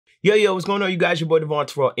Yo, what's going on, you guys? Your boy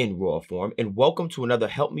Devvon in raw form, and welcome to another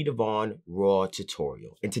Help Me Devvon raw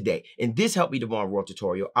tutorial. And today, in this Help Me Devvon raw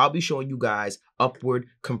tutorial, I'll be showing you guys upward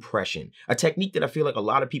compression, a technique that I feel like a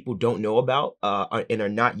lot of people don't know about and are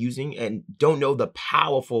not using, and don't know the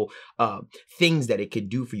powerful things that it could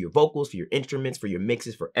do for your vocals, for your instruments, for your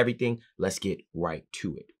mixes, for everything. Let's get right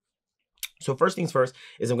to it. So first things first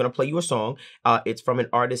is I'm going to play you a song. It's from an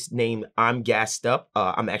artist named I'm Gassed Up.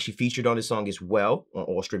 I'm actually featured on this song as well on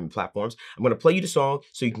all streaming platforms. I'm going to play you the song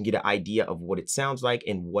so you can get an idea of what it sounds like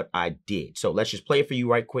and what I did. So let's just play it for you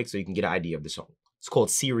right quick so you can get an idea of the song. It's called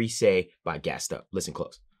Siri Say by Gassed Up. Listen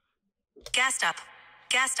close. Gassed Up.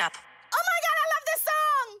 Gassed Up. Oh my God, I love this song!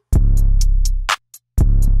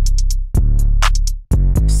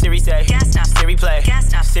 Siri say, Gassed Up. Siri play,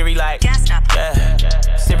 Gassed Up. Siri like, Gassed Up. yeah.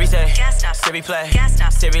 Siri say, Gassed Up. Siri play, Gassed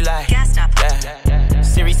Up. Siri like, Gassed Up. yeah.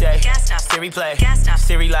 Siri say, Gassed Up. Siri play, Gassed Up.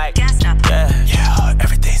 Siri like, Gassed Up. yeah. Yeah,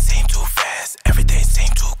 everything seemed too fast, everything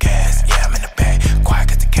seemed too gas. Yeah, I'm in the bag, quiet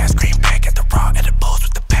got the gas, green back at the raw, at the bulls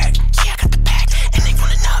with the pack. Yeah, I got the pack, and they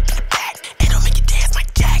rolling up in the back. They don't make you dance,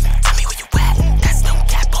 Mike Jack. Tell me where you at, that's no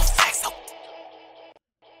cap, both facts.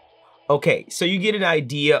 Okay, so you get an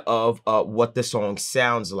idea of what the song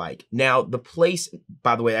sounds like. Now, the place,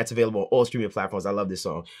 by the way, that's available on all streaming platforms. I love this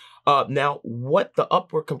song. Now, what the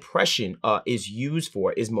upward compression is used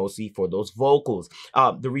for is mostly for those vocals.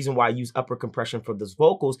 The reason why I use upward compression for those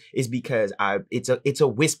vocals is because it's a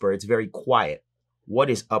whisper. It's very quiet. What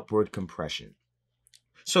is upward compression?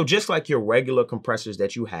 So just like your regular compressors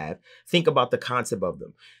that you have, think about the concept of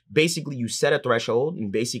them. Basically, you set a threshold,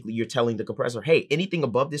 and basically you're telling the compressor, hey, anything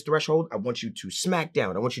above this threshold, I want you to smack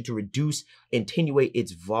down. I want you to reduce, attenuate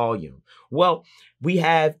its volume. Well, we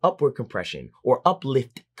have upward compression or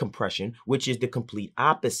uplift compression, which is the complete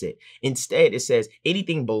opposite. Instead, it says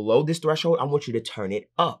anything below this threshold, I want you to turn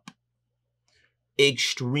it up.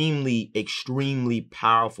 Extremely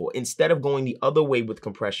powerful. Instead of going the other way with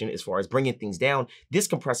compression as far as bringing things down, this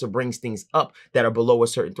compressor brings things up that are below a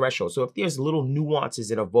certain threshold. So if there's little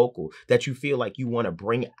nuances in a vocal that you feel like you want to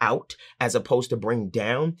bring out as opposed to bring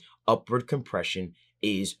down, upward compression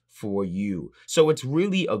is for you. So it's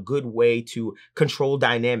really a good way to control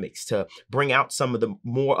dynamics, to bring out some of the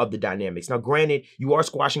more of the dynamics. Now, granted, you are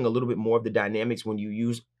squashing a little bit more of the dynamics when you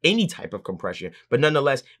use any type of compression, but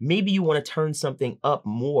nonetheless, maybe you want to turn something up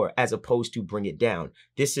more as opposed to bring it down.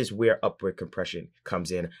 This is where upward compression comes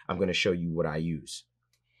in. I'm going to show you what I use.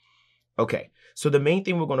 Okay, so the main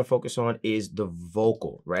thing we're going to focus on is the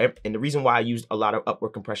vocal, right? And the reason why I used a lot of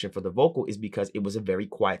upward compression for the vocal is because it was a very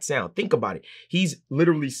quiet sound. Think about it. He's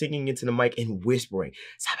literally singing into the mic and whispering.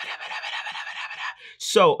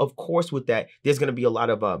 So, of course, with that, there's going to be a lot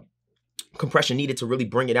of compression needed to really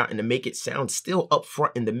bring it out and to make it sound still up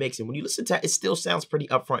front in the mix. And when you listen to it, it still sounds pretty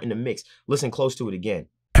up front in the mix. Listen close to it again.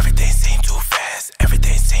 Everything seemed too fast,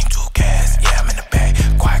 everything seemed too gas. Yeah, I'm in the bag,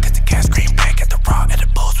 quiet got the gas, green back at the raw, at the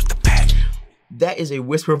bulls with the pack. That is a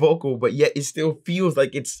whisper vocal, but yet it still feels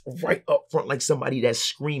like it's right up front, like somebody that's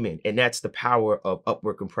screaming. And that's the power of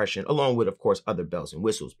upward compression, along with, of course, other bells and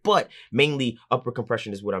whistles. But mainly upward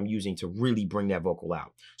compression is what I'm using to really bring that vocal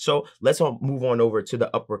out. So let's move on over to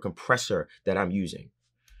the upward compressor that I'm using.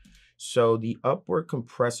 So the upward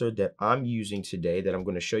compressor that I'm using today that I'm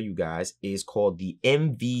going to show you guys is called the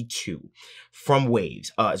MV2 from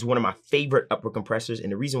Waves. It's one of my favorite upward compressors.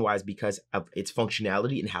 And the reason why is because of its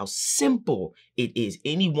functionality and how simple it is.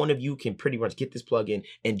 Any one of you can pretty much get this plugin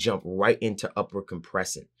and jump right into upward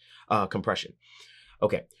compression.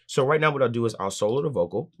 Okay, so right now what I'll do is I'll solo the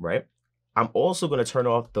vocal, right? I'm also going to turn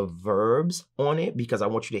off the verbs on it because I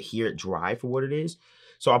want you to hear it dry for what it is.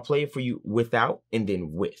 So I'll play it for you without and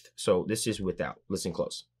then with. So this is without. Listen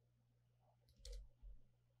close.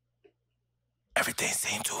 Everything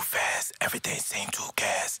seemed too fast, everything seemed too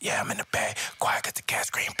gas. Yeah, I'm in the bag, quiet got the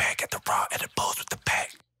gas, green back at the raw, at the bulls with the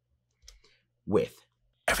pack. With.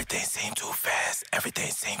 Everything seemed too fast,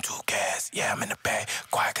 everything seemed too gas. Yeah, I'm in the bag,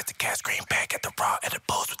 quiet got the gas, green back at the raw, at the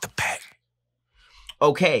bulls with the pack.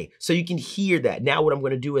 Okay, so you can hear that. Now what I'm going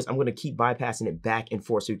to do is I'm going to keep bypassing it back and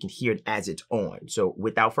forth so you can hear it as it's on. So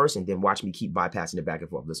without first, and then watch me keep bypassing it back and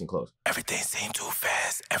forth. Listen close. Everything seemed too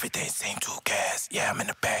fast, everything seemed too gas. Yeah, I'm in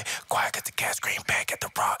the bag, quiet got the gas, green back at the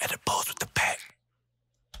raw, at the bulls with the pack.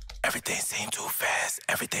 Everything seemed too fast,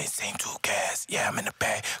 everything seemed too gas. Yeah, I'm in the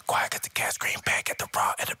bag, quiet got the gas, green back at the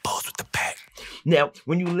raw, at the bulls with the pack. Now,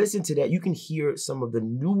 when you listen to that, you can hear some of the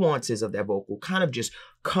nuances of that vocal kind of just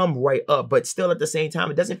come right up, but still at the same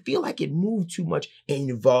time, it doesn't feel like it moved too much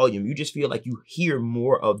in volume. You just feel like you hear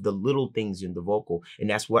more of the little things in the vocal,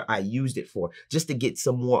 and that's what I used it for, just to get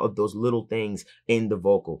some more of those little things in the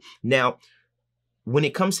vocal. Now, when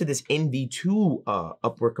it comes to this NV2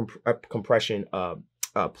 upward compression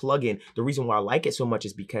plugin, the reason why I like it so much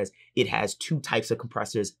is because it has two types of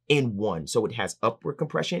compressors in one. So it has upward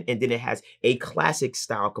compression, and then it has a classic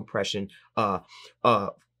style compression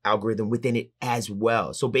algorithm within it as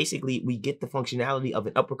well. So basically we get the functionality of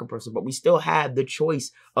an upward compressor, but we still have the choice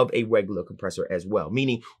of a regular compressor as well,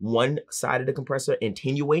 meaning one side of the compressor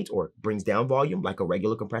attenuates or brings down volume like a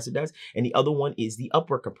regular compressor does, and the other one is the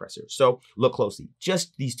upward compressor. So look closely,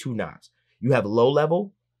 just these two knobs. You have low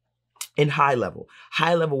level and high level.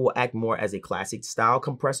 High level will act more as a classic style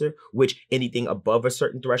compressor, which anything above a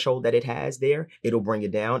certain threshold that it has there, it'll bring it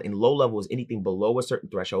down. And low level is anything below a certain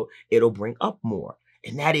threshold, it'll bring up more.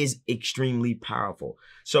 And that is extremely powerful.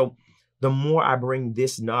 So the more I bring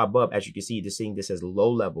this knob up, as you can see, seeing this as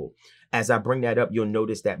low level, as I bring that up, you'll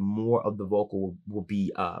notice that more of the vocal will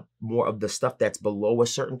be, more of the stuff that's below a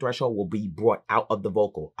certain threshold will be brought out of the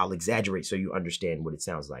vocal. I'll exaggerate so you understand what it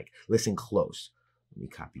sounds like. Listen close. Let me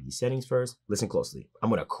copy these settings first. Listen closely. I'm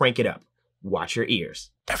gonna crank it up. Watch your ears.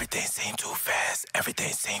 Everything seemed too fast,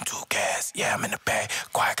 everything seemed too gas. Yeah, I'm in the bag,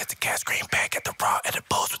 quiet got the gas, green back at the raw, at the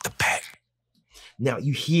bulls with the pack. Now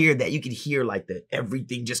you hear that, you can hear like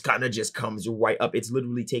everything just kind of just comes right up. It's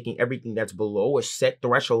literally taking everything that's below a set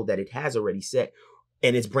threshold that it has already set,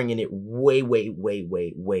 and it's bringing it way, way, way,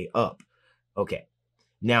 way, way up. Okay,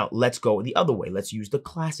 now let's go the other way. Let's use the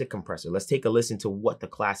classic compressor. Let's take a listen to what the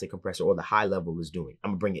classic compressor or the high level is doing.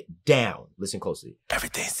 I'm gonna bring it down. Listen closely.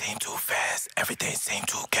 Everything seemed too fast, everything seemed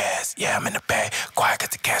too gas. Yeah, I'm in the bag, quiet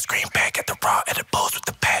got the gas, green back at the raw, at the bulls with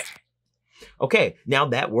the pack. Okay, now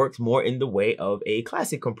that works more in the way of a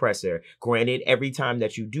classic compressor. Granted, every time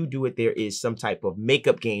that you do it, there is some type of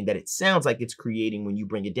makeup gain that it sounds like it's creating when you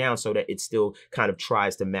bring it down, so that it still kind of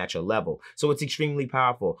tries to match a level. So it's extremely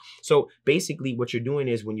powerful. So basically what you're doing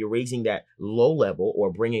is when you're raising that low level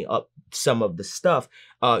or bringing up some of the stuff,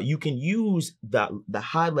 you can use the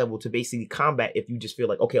high level to basically combat if you just feel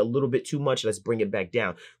like, okay, a little bit too much, let's bring it back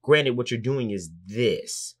down. Granted, what you're doing is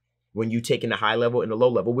this. When you take in the high level and the low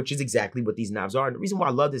level, which is exactly what these knobs are. And the reason why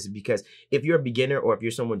I love this is because if you're a beginner or if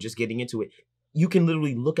you're someone just getting into it, you can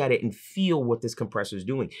literally look at it and feel what this compressor is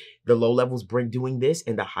doing. The low levels doing this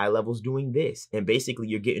and the high levels doing this. And basically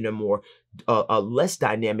you're getting a less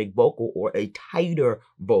dynamic vocal or a tighter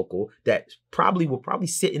vocal that will probably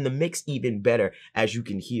sit in the mix even better, as you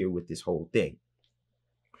can hear with this whole thing.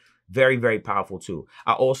 Very, very powerful too.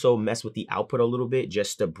 I also mess with the output a little bit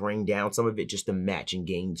just to bring down some of it, just to match and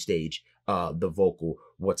gain stage the vocal,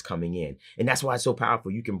 what's coming in. And that's why it's so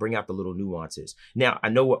powerful. You can bring out the little nuances. Now, I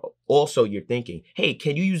know what also you're thinking, hey,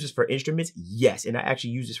 can you use this for instruments? Yes, and I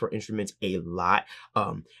actually use this for instruments a lot.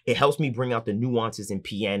 It helps me bring out the nuances in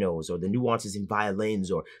pianos or the nuances in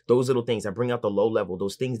violins or those little things. I bring out the low level,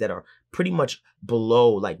 those things that are pretty much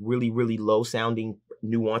below, like really, really low sounding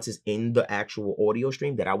nuances in the actual audio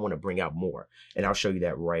stream that I want to bring out more. And I'll show you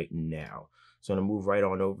that right now. So I'm gonna move right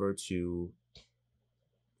on over to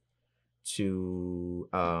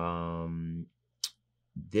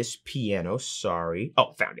this piano. Sorry.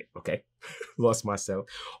 Oh, found it. Okay. Lost myself.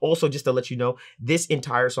 Also, just to let you know, this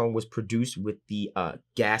entire song was produced with the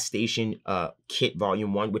Gas Station kit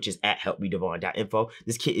volume 1, which is at helpmedevvon.info.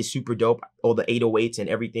 This kit is super dope. All the 808s and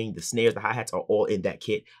everything, the snares, the hi-hats are all in that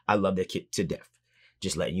kit. I love that kit to death.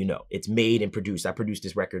 Just letting you know. It's made and produced. I produced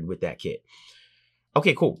this record with that kit.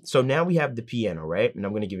 Okay, cool. So now we have the piano, right? And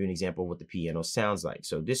I'm going to give you an example of what the piano sounds like.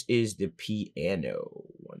 So this is the piano.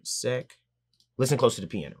 One sec. Listen close to the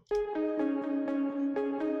piano.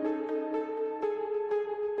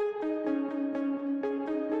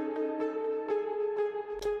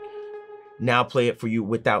 Now I'll play it for you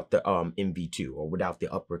without the MV2 or without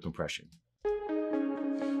the upward compression.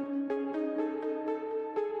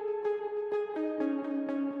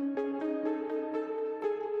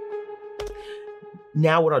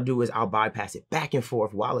 Now what I'll do is I'll bypass it back and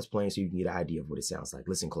forth while it's playing so you can get an idea of what it sounds like.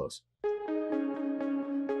 Listen close.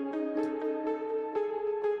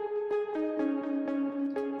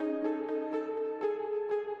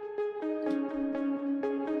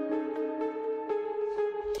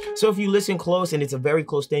 So if you listen close, and it's a very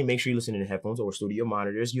close thing, make sure you listen in headphones or studio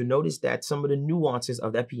monitors, you'll notice that some of the nuances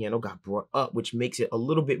of that piano got brought up, which makes it a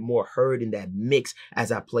little bit more heard in that mix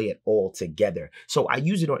as I play it all together. So I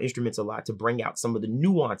use it on instruments a lot to bring out some of the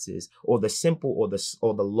nuances or the simple or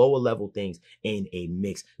the lower level things in a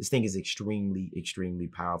mix. This thing is extremely, extremely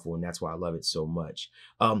powerful, and that's why I love it so much.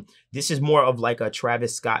 This is more of like a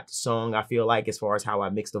Travis Scott song, I feel like, as far as how I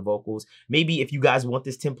mix the vocals. Maybe if you guys want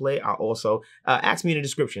this template, I'll also ask me in the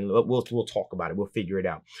description. compression. We'll talk about it. We'll figure it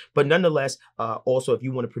out. But nonetheless, also, if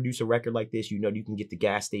you want to produce a record like this, you know you can get the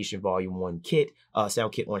Gas Station Volume 1 kit,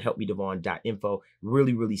 sound kit on helpmedevon.info.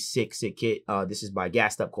 Really sick kit. This is by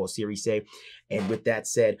Gassed Up, called Series A. And with that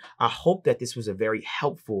said, I hope that this was a very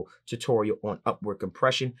helpful tutorial on upward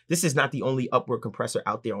compression. This is not the only upward compressor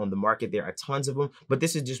out there on the market. There are tons of them, but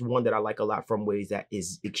this is just one that I like a lot from Waves that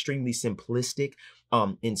is extremely simplistic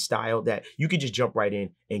in style, that you can just jump right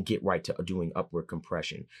in and get right to doing upward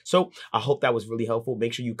compression. So I hope that was really helpful.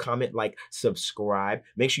 Make sure you comment, like, subscribe.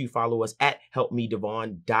 Make sure you follow us at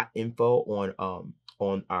helpmedevon.info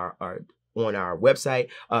on our website.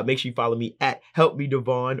 Make sure you follow me at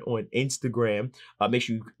helpmedevon on Instagram. Make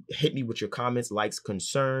sure you hit me with your comments, likes,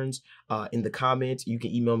 concerns in the comments. You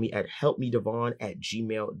can email me at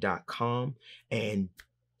helpmedevon@gmail.com. And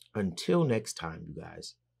until next time, you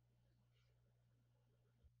guys,